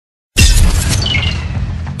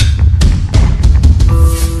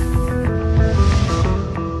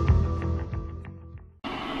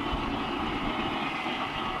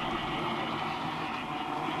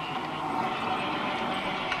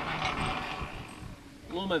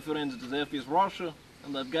my friends, it is FPS Russia,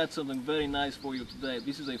 and I've got something very nice for you today.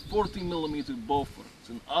 This is a 40mm Bofor. It's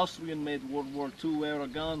an Austrian-made World War II era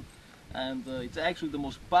gun, and it's actually the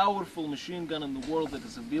most powerful machine gun in the world that a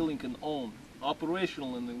civilian can own,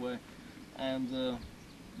 operational anyway. And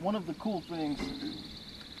one of the cool things,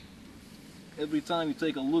 every time you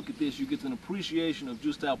take a look at this, you get an appreciation of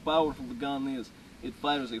just how powerful the gun is. It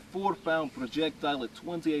fires a 4-pound projectile at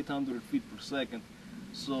 2,800 feet per second,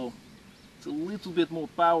 so it's a little bit more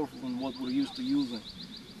powerful than what we're used to using.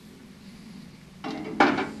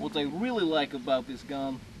 What I really like about this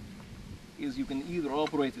gun is you can either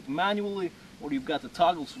operate it manually or you've got the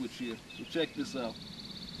toggle switch here. So check this out.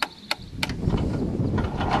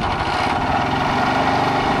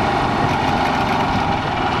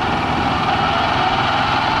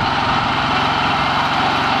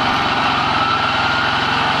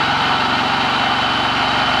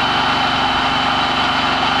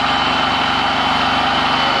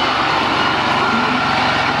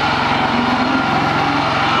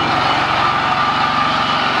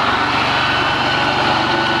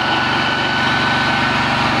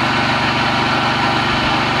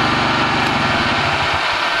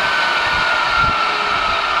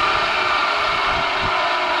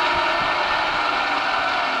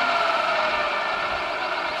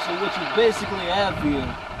 So what you basically have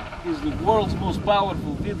here is the world's most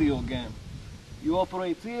powerful video game. You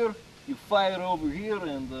operate here, you fire over here,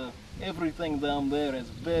 and everything down there has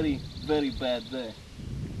very, very bad day.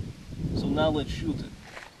 So now let's shoot it.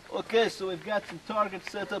 Okay, so we've got some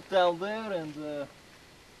targets set up down there, and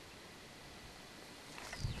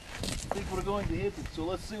I think we're going to hit it. So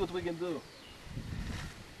let's see what we can do.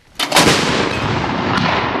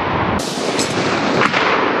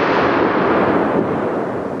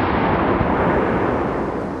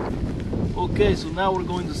 Okay, so now we're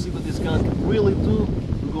going to see what this gun can really do.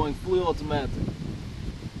 We're going fully automatic.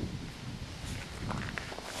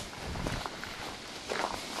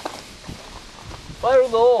 Fire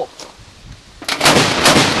in the hole!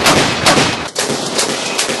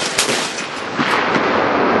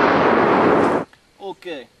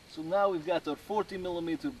 Okay, so now we've got our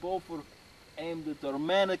 40mm Bofor aimed at our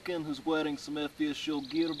mannequin, who's wearing some FPS show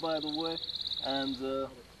gear, by the way, and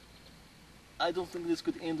I don't think this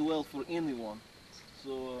could end well for anyone.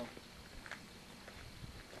 So,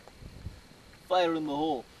 fire in the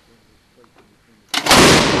hole.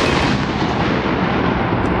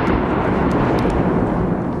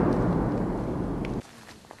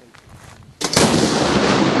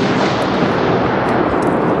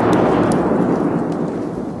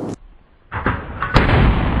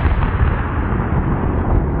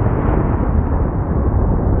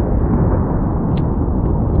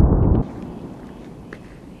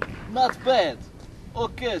 Not bad.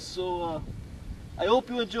 Okay, so I hope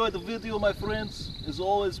you enjoyed the video, my friends. As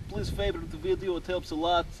always, please favorite the video, it helps a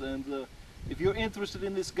lot. And if you're interested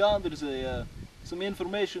in this gun, there's some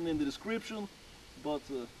information in the description. But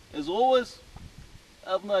as always,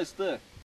 have a nice day.